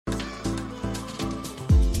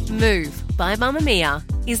Move by Mamamia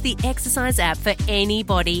is the exercise app for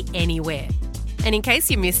anybody, anywhere. And in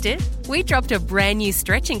case you missed it, we dropped a brand new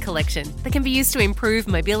stretching collection that can be used to improve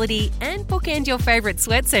mobility and bookend your favourite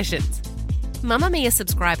sweat sessions. Mamamia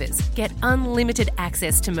subscribers get unlimited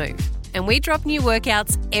access to Move, and we drop new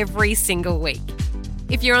workouts every single week.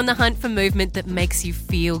 If you're on the hunt for movement that makes you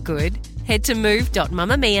feel good, head to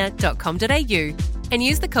move.mamamia.com.au and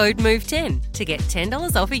use the code MOVE10 to get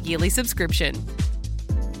 $10 off a yearly subscription.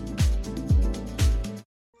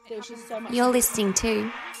 You're listening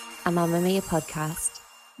to a Mamamia podcast.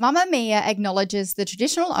 Mamamia acknowledges the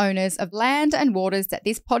traditional owners of land and waters that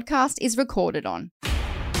this podcast is recorded on.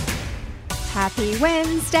 Happy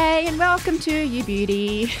Wednesday and welcome to You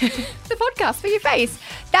Beauty, the podcast for your face.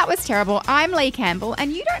 That was terrible. I'm Lee Campbell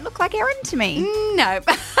and you don't look like Erin to me. No.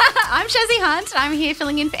 I'm Shazzy Hunt. I'm here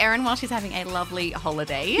filling in for Erin while she's having a lovely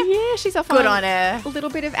holiday. Yeah, she's off Good on on her. a little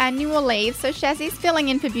bit of annual leave. So Shazzy's filling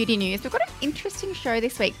in for Beauty News. We've got an interesting show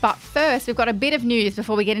this week, but first we've got a bit of news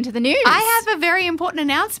before we get into the news. I have a very important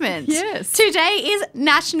announcement. Yes. Today is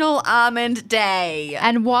National Almond Day.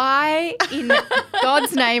 And why in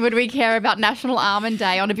God's name would we care about National Almond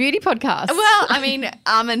Day on a beauty podcast? Well, I mean,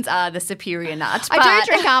 almonds are the superior nut. I do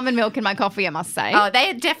drink almond milk in my coffee, I must say. Oh, they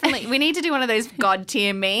are definitely, we need to do one of those God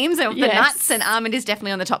tier memes of the Yes. nuts, and almond is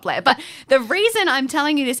definitely on the top layer. But the reason I'm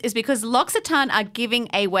telling you this is because L'Occitane are giving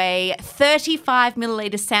away 35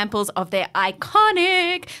 milliliter samples of their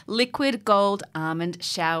iconic liquid gold almond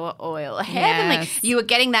shower oil. Heavenly. Yes. You are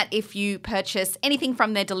getting that if you purchase anything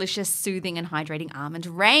from their delicious, soothing and hydrating almond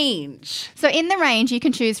range. So in the range, you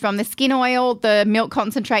can choose from the skin oil, the milk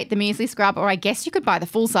concentrate, the muesli scrub, or I guess you could buy the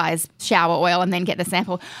full-size shower oil and then get the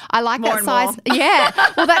sample. I like More that and size. more. Yeah.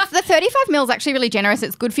 Well, that's the 35 mil is actually really generous.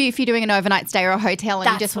 It's good for you if you're doing an overnight stay or a hotel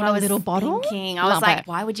and you just what want I a was little bottle. thinking. I was Love like, it.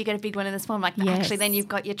 why would you get a big one in the small? I'm like, Yes. actually, then you've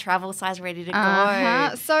got your travel size ready to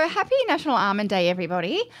go. So happy National Almond Day,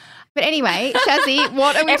 everybody. But anyway, Shazzy,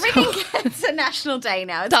 what are we Everything gets a national day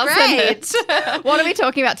now. It's Doesn't great. What are we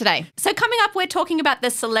talking about today? So coming up, we're talking about the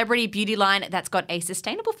celebrity beauty line that's got a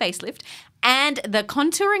sustainable facelift and the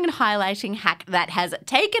contouring and highlighting hack that has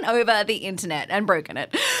taken over the internet and broken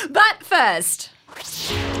it. But first...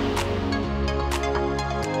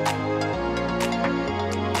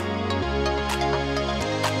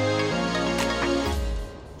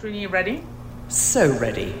 Trini, you ready? So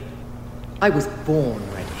ready. I was born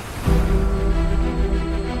ready.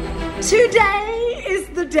 Today is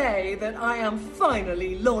the day that I am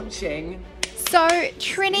finally launching. So,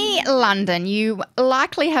 Trini London, you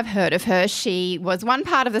likely have heard of her. She was one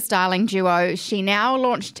part of the styling duo. She now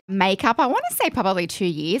launched makeup, I want to say probably 2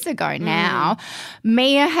 years ago now.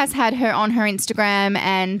 Mia has had her on her Instagram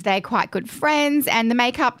and they're quite good friends, and the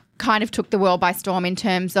makeup kind of took the world by storm in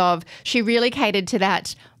terms of she really catered to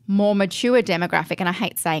that more mature demographic, and I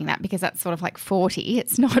hate saying that because that's sort of like 40.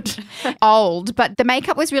 It's not old, but the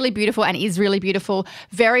makeup was really beautiful and is really beautiful,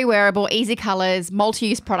 very wearable, easy colours,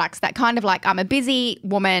 multi-use products that kind of like, I'm a busy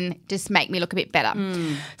woman, just make me look a bit better.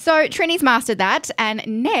 So Trini's mastered that, and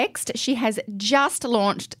next she has just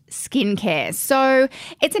launched skincare. So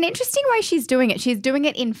it's an interesting way she's doing it. She's doing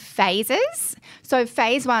it in phases. So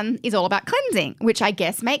phase 1 is all about cleansing, which I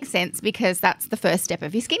guess makes sense because that's the first step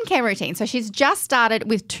of your skincare routine. So she's just started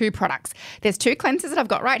with 2 products. There's 2 cleansers that I've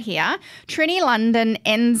got right here. Trini London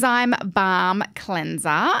Enzyme Balm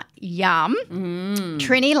Cleanser. Yum.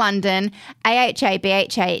 Trini London AHA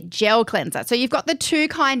BHA Gel Cleanser. So you've got the 2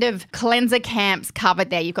 kind of cleanser camps covered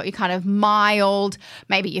there. You've got your kind of mild,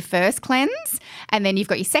 maybe your first cleanse, and then you've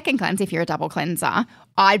got your second cleanse if you're a double cleanser.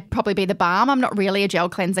 I'd probably be the balm. I'm not really a gel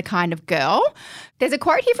cleanser kind of girl. There's a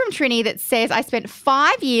quote here from Trini that says, I spent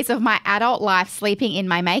 5 years of my adult life sleeping in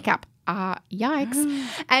my makeup. Yikes.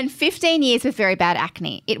 And 15 years with very bad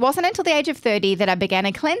acne. It wasn't until the age of 30 that I began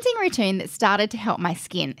a cleansing routine that started to help my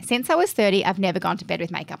skin. Since I was 30, I've never gone to bed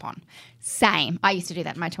with makeup on. Same. I used to do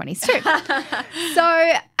that in my 20s too.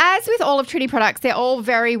 So as with all of Trini products, they're all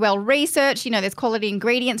very well researched. You know, there's quality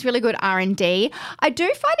ingredients, really good R&D. I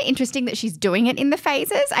do find it interesting that she's doing it in the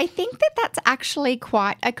phases. I think that that's actually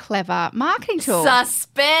quite a clever marketing tool.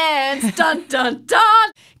 Suspense! Dun, dun,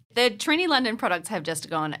 dun! The Trini London products have just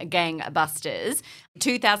gone gangbusters.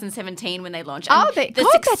 2017 when they launched. Oh, And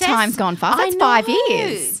that time's gone fast. That's 5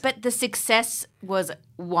 years. But the success was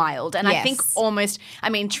wild. And I think Yes.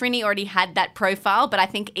 Trini already had that profile, but I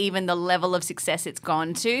think even the level of success it's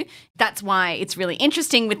gone to, that's why it's really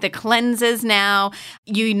interesting with the cleansers now.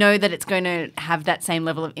 You know that it's going to have that same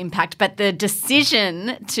level of impact, but the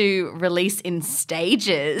decision to release in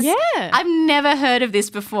stages, I've never heard of this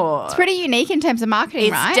before. It's pretty unique in terms of marketing,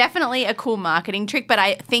 It's right? definitely a cool marketing trick, but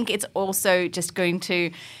I think it's also just going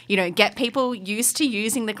to, get people used to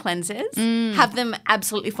using the cleansers, have them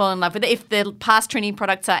absolutely fall in love with it. If the past Trini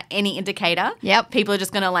products are any indicator, people are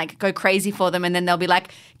just going to go crazy for them, and then they'll be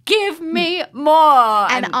like, give me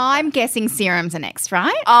more. And I'm guessing serums are next,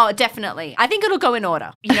 right? Oh, definitely. I think it'll go in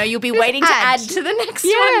order. You'll be waiting to add to the next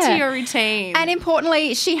one to your routine. And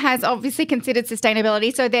importantly, she has obviously considered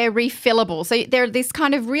sustainability, so they're refillable. So they're this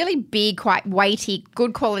kind of really big, quite weighty,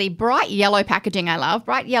 good quality, bright yellow packaging I love.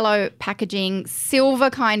 Bright yellow packaging, silver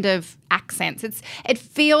kind of accents. It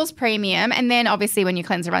feels premium. And then obviously when your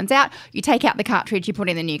cleanser runs out, you take out the cartridge, you put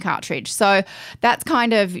in the new cartridge. So that's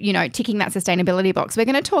kind of, ticking that sustainability box. We're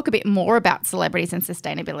going to talk a bit more about celebrities and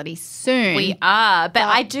sustainability soon. We are. But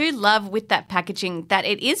I do love with that packaging that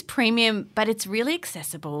it is premium, but it's really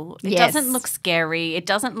accessible. It doesn't look scary. It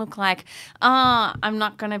doesn't look like, I'm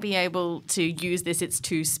not going to be able to use this. It's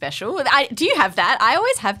too special. Do you have that? I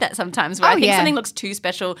always have that sometimes where I think something looks too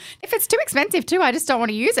special. If it's too expensive too, I just don't want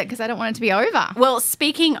to use it because I don't want it to be over. Well,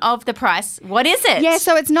 speaking of the price, what is it? Yeah,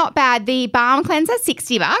 so it's not bad. The balm cleanser,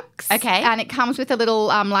 $60. Okay. And it comes with a little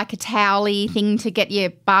like a towel-y thing to get your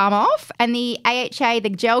balm off. And the AHA, the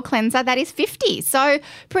gel cleanser, that is $50. So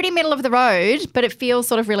pretty middle of the road, but it feels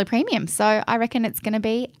sort of really premium. So I reckon it's going to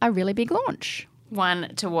be a really big launch.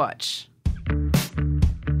 One to watch.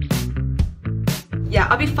 Yeah,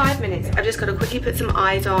 I'll be 5 minutes. I've just got to quickly put some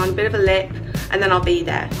eyes on, a bit of a lip, and then I'll be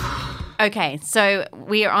there. Okay, so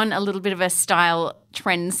we are on a little bit of a style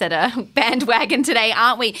trendsetter bandwagon today,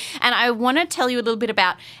 aren't we? And I want to tell you a little bit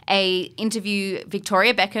about a interview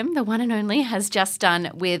Victoria Beckham, the one and only, has just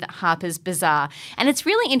done with Harper's Bazaar. And it's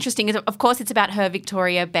really interesting. Of course, it's about her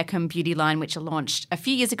Victoria Beckham beauty line, which launched a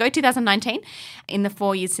few years ago, 2019. In the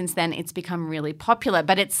 4 years since then, it's become really popular.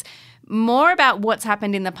 But it's more about what's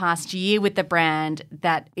happened in the past year with the brand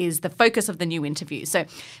that is the focus of the new interview. So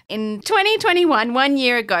in 2021, 1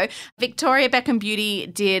 year ago, Victoria Beckham Beauty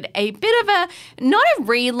did a bit of not a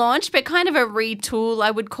relaunch, but kind of a retool,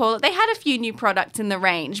 I would call it. They had a few new products in the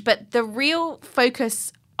range, but the real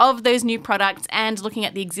focus of those new products and looking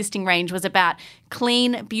at the existing range was about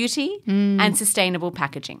clean beauty and sustainable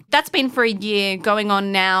packaging. That's been for a year going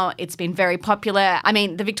on now. It's been very popular. I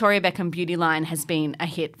mean, the Victoria Beckham beauty line has been a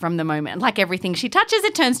hit from the moment. Like everything she touches,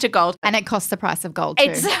 it turns to gold. And it costs the price of gold too.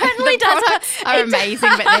 It certainly does. The products are amazing,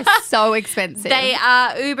 but they're so expensive. They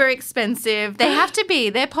are uber expensive. They have to be.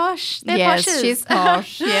 They're posh. They're poshes. She's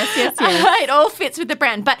posh. Yes. It all fits with the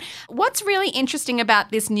brand. But what's really interesting about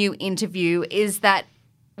this new interview is that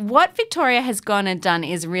what Victoria has gone and done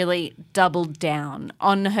is really doubled down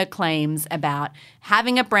on her claims about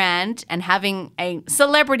having a brand and having a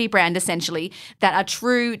celebrity brand, essentially, that are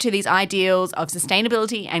true to these ideals of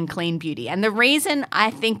sustainability and clean beauty. And the reason I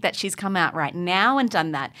think that she's come out right now and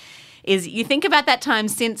done that is you think about that time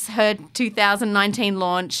since her 2019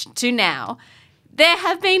 launch to now, there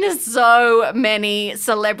have been so many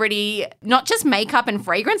celebrity, not just makeup and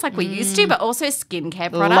fragrance like we used to, but also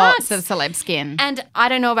skincare products. Lots of celeb skin. And I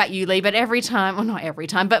don't know about you, Lee, but every time, well, not every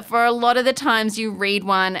time, but for a lot of the times you read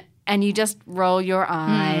one and you just roll your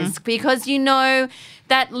eyes because you know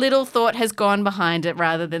that little thought has gone behind it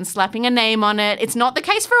rather than slapping a name on it. It's not the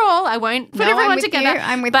case for all. I won't put everyone together.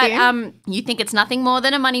 I'm with you. But you think it's nothing more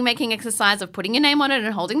than a money-making exercise of putting your name on it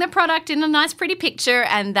and holding the product in a nice, pretty picture,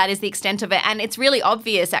 and that is the extent of it. And it's really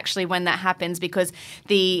obvious, actually, when that happens because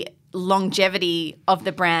the longevity of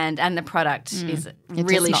the brand and the product is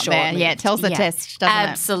really short. Yeah, it tells the test, doesn't it?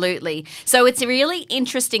 Absolutely. So it's really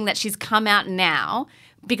interesting that she's come out now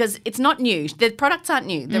because it's not new. The products aren't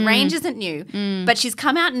new. The range isn't new. But she's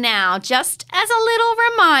come out now just as a little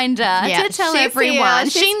reminder to tell everyone.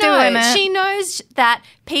 She knows that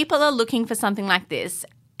people are looking for something like this.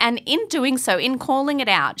 And in doing so, in calling it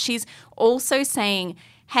out, she's also saying,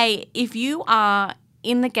 hey, if you are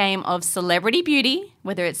in the game of celebrity beauty,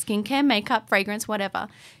 whether it's skincare, makeup, fragrance, whatever,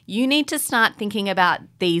 you need to start thinking about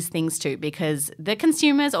these things too because the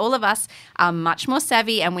consumers, all of us, are much more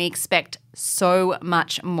savvy and we expect so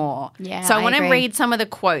much more. Yeah, so I want to agree. read some of the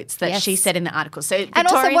quotes that she said in the article. So and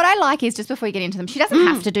also what I like is, just before we get into them, she doesn't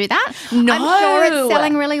have to do that. No. I'm sure it's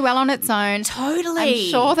selling really well on its own. Totally. I'm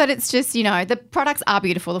sure that it's just, the products are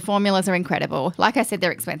beautiful. The formulas are incredible. Like I said,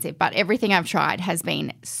 they're expensive, but everything I've tried has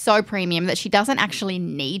been so premium that she doesn't actually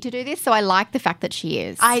need to do this. So I like the fact that she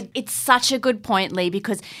is. It's such a good point, Lee,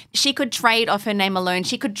 because she could trade off her name alone.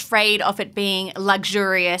 She could trade off it being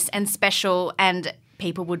luxurious and special and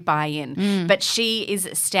people would buy in. But she is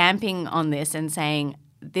stamping on this and saying,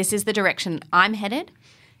 this is the direction I'm headed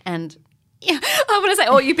and Yeah, I want to say,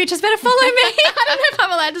 you bitches better follow me. I don't know if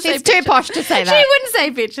I'm allowed to say It's too bitches. posh to say that. She wouldn't say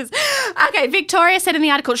bitches. Okay, Victoria said in the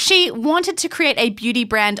article she wanted to create a beauty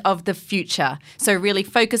brand of the future. So really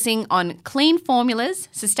focusing on clean formulas,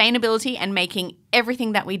 sustainability, and making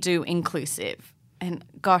everything that we do inclusive. And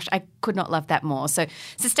gosh, I could not love that more. So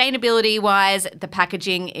sustainability-wise, the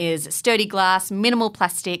packaging is sturdy glass, minimal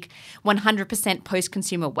plastic, 100%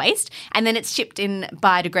 post-consumer waste, and then it's shipped in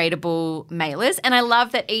biodegradable mailers. And I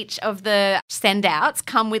love that each of the send-outs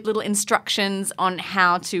come with little instructions on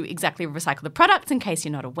how to exactly recycle the products in case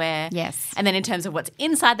you're not aware. Yes. And then in terms of what's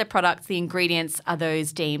inside the products, the ingredients are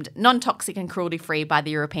those deemed non-toxic and cruelty-free by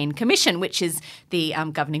the European Commission, which is the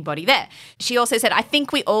governing body there. She also said, I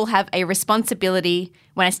think we all have a responsibility.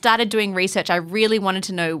 When I started doing research, I really wanted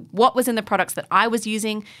to know what was in the products that I was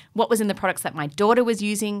using, what was in the products that my daughter was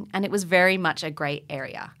using, and it was very much a grey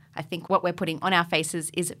area. I think what we're putting on our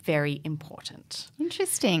faces is very important.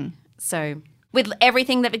 Interesting. So with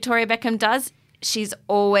everything that Victoria Beckham does, she's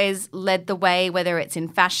always led the way, whether it's in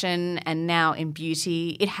fashion and now in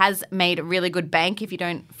beauty. It has made a really good bank if you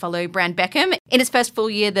don't follow Brand Beckham. In its first full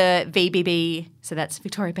year, the VBB, so that's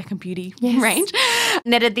Victoria Beckham Beauty range,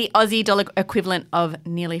 netted the Aussie dollar equivalent of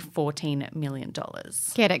nearly $14 million.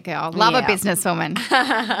 Get it, girl. Love a businesswoman.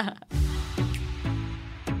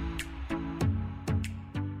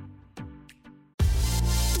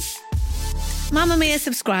 Mamamia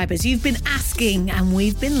subscribers, you've been asking and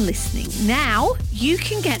we've been listening. Now you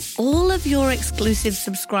can get all of your exclusive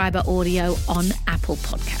subscriber audio on Apple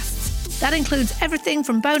Podcasts. That includes everything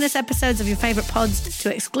from bonus episodes of your favourite pods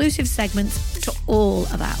to exclusive segments to all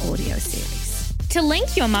of our audio series. To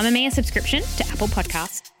link your Mamamia subscription to Apple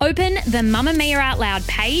Podcasts, open the Mamamia Out Loud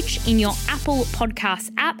page in your Apple Podcasts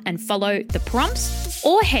app and follow the prompts,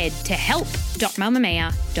 or head to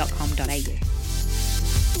help.mamamia.com.au.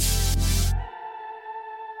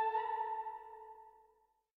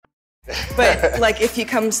 But like if he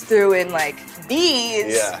comes through in like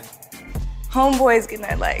these, homeboy's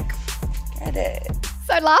gonna like get it.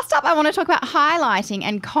 So last up, I want to talk about highlighting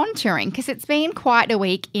and contouring because it's been quite a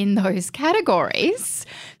week in those categories.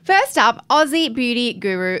 First up, Aussie beauty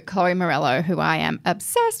guru Chloe Morello, who I am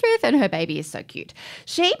obsessed with, and her baby is so cute.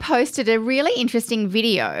 She posted a really interesting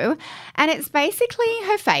video, and it's basically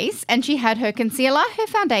her face, and she had her concealer, her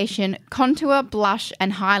foundation, contour, blush,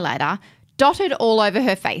 and highlighter dotted all over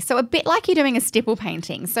her face. So a bit like you're doing a stipple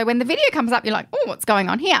painting. So when the video comes up, you're like, oh, what's going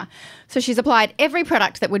on here? So she's applied every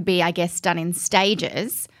product that would be, I guess, done in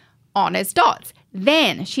stages on as dots.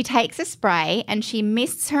 Then she takes a spray and she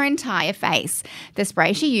mists her entire face. The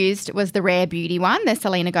spray she used was the Rare Beauty one, the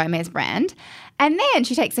Selena Gomez brand. And then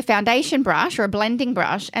she takes a foundation brush or a blending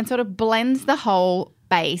brush and sort of blends the whole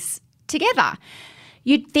base together.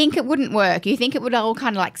 You'd think it wouldn't work. You think it would all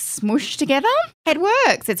kind of like smoosh together. It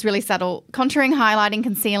works. It's really subtle. Contouring, highlighting,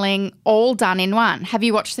 concealing, all done in one. Have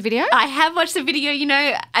you watched the video? I have watched the video. You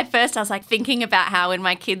know, at first I was like thinking about how when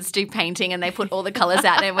my kids do painting and they put all the colours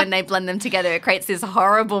out and when they blend them together, it creates this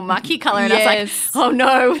horrible mucky colour. And I was like, oh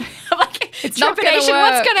no. It's not going to work.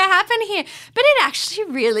 What's going to happen here? But it actually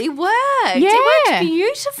really worked. Yeah. It worked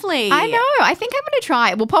beautifully. I know. I think I'm going to try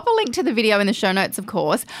it. We'll pop a link to the video in the show notes, of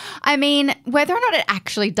course. I mean, whether or not it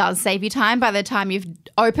actually does save you time by the time you've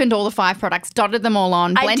opened all the 5 products, dotted them all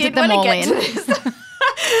on, blended them all in.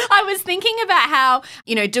 I was thinking about how,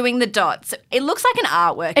 you know, doing the dots, it looks like an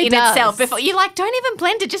artwork in itself. Before you're like, don't even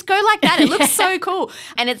blend it, just go like that. It looks so cool.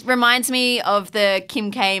 And it reminds me of the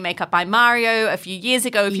Kim K Makeup by Mario a few years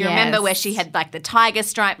ago, if you remember, where she had like the tiger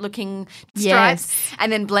stripe looking stripes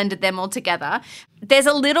and then blended them all together. There's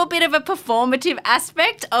a little bit of a performative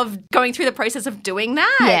aspect of going through the process of doing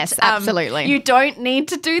that. Yes, absolutely. You don't need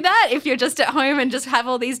to do that if you're just at home and just have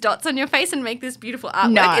all these dots on your face and make this beautiful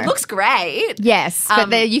artwork. No. It looks great. Yes,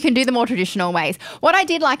 but you can do the more traditional ways. What I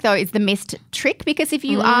did like, though, is the mist trick, because if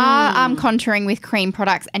you are contouring with cream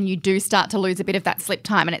products and you do start to lose a bit of that slip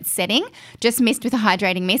time and it's setting, just mist with a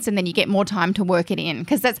hydrating mist and then you get more time to work it in.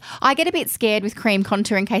 Because I get a bit scared with cream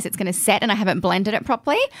contour in case it's going to set and I haven't blended it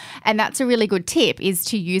properly. And that's a really good tip, is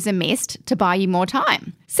to use a mist to buy you more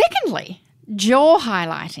time. Secondly, jaw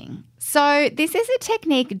highlighting. So this is a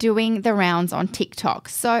technique doing the rounds on TikTok.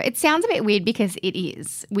 So it sounds a bit weird because it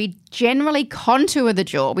is. We generally contour the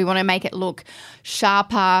jaw. We want to make it look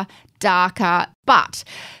sharper, darker. But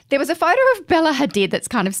there was a photo of Bella Hadid that's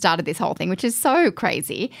kind of started this whole thing, which is so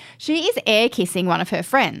crazy. She is air kissing one of her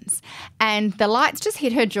friends and the lights just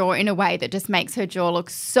hit her jaw in a way that just makes her jaw look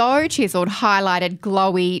so chiseled, highlighted,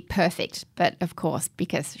 glowy, perfect. But of course,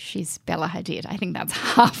 because she's Bella Hadid, I think that's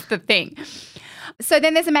half the thing. So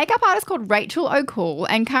then there's a makeup artist called Rachel O'Cool,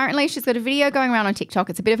 and currently she's got a video going around on TikTok.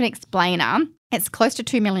 It's a bit of an explainer. It's close to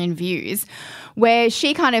 2 million views, where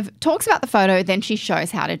she kind of talks about the photo, then she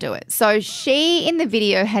shows how to do it. So she, in the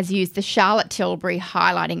video, has used the Charlotte Tilbury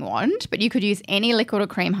highlighting wand, but you could use any liquid or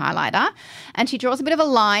cream highlighter. And she draws a bit of a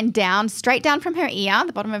line down, straight down from her ear,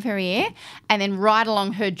 the bottom of her ear, and then right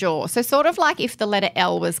along her jaw. So sort of like if the letter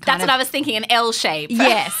L was That's what I was thinking, an L shape.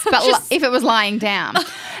 Yes, but if it was lying down.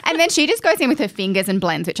 And then she just goes in with her fingers and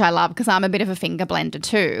blends, which I love because I'm a bit of a finger blender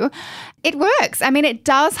too. It works. I mean, it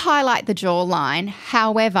does highlight the jawline.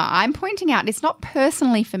 However, I'm pointing out it's not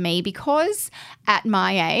personally for me because at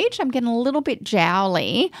my age, I'm getting a little bit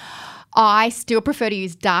jowly. I still prefer to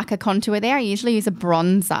use darker contour there. I usually use a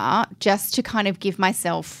bronzer just to kind of give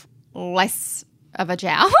myself less of a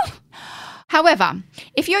jowl. However,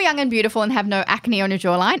 if you're young and beautiful and have no acne on your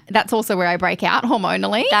jawline, that's also where I break out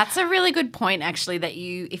hormonally. That's a really good point, actually, that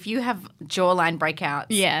if you have jawline breakouts,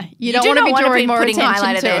 you don't want to be drawing more putting attention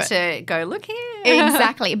highlighter to there it. to go, look here.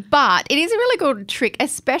 Exactly. But it is a really good trick,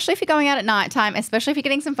 especially if you're going out at nighttime, especially if you're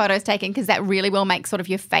getting some photos taken, because that really will make sort of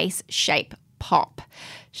your face shape pop.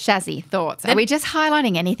 Shazzy, thoughts? Are we just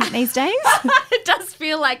highlighting anything these days? It does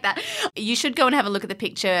feel like that. You should go and have a look at the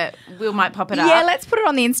picture. We might pop it up. Yeah, let's put it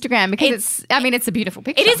on the Instagram because it's a beautiful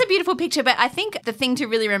picture. It is a beautiful picture, but I think the thing to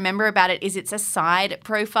really remember about it is it's a side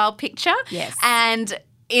profile picture. Yes. And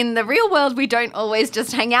in the real world, we don't always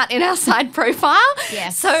just hang out in our side profile.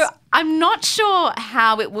 Yes. So I'm not sure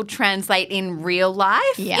how it will translate in real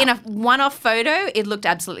life. Yeah. In a one-off photo, it looked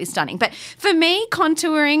absolutely stunning. But for me,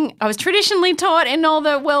 contouring, I was traditionally taught in all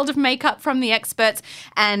the world of makeup from the experts,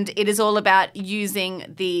 and it is all about using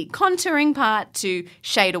the contouring part to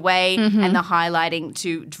shade away and the highlighting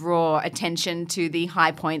to draw attention to the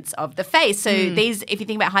high points of the face. So these, if you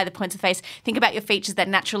think about high points of the face, think about your features that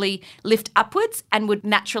naturally lift upwards and would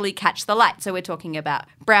naturally catch the light. So we're talking about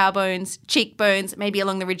brow bones, cheekbones, maybe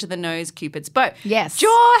along the ridge of the nose, Cupid's bow. Yes.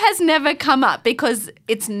 Jaw has never come up because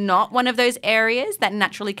it's not one of those areas that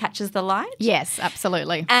naturally catches the light. Yes,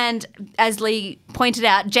 absolutely. And as Lee pointed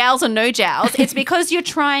out, jowls or no jowls, it's because you're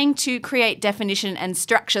trying to create definition and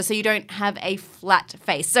structure so you don't have a flat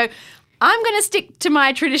face. So I'm going to stick to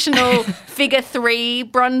my traditional figure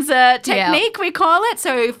 3 bronzer technique, we call it.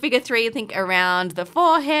 So figure 3, I think around the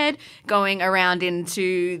forehead, going around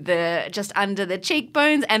into just under the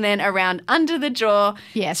cheekbones and then around under the jaw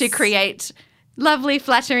to create lovely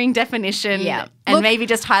flattering definition and maybe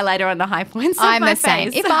just highlighter on the high points of my face. I'm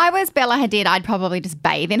the same. If I was Bella Hadid, I'd probably just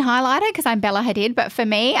bathe in highlighter because I'm Bella Hadid. But for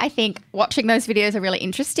me, I think watching those videos are really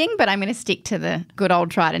interesting, but I'm going to stick to the good old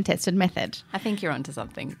tried and tested method. I think you're onto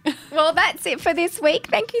something. Well, that's it for this week.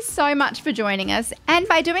 Thank you so much for joining us. And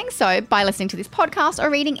by doing so, by listening to this podcast or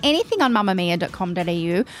reading anything on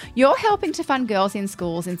mamamia.com.au, you're helping to fund girls in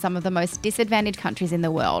schools in some of the most disadvantaged countries in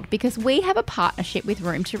the world because we have a partnership with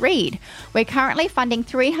Room to Read. We're currently funding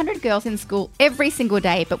 300 girls in school every single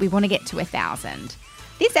day, but we want to get to 1,000.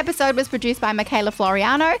 This episode was produced by Michaela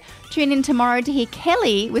Floriano. Tune in tomorrow to hear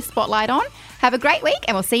Kelly with Spotlight On. Have a great week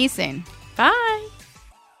and we'll see you soon. Bye.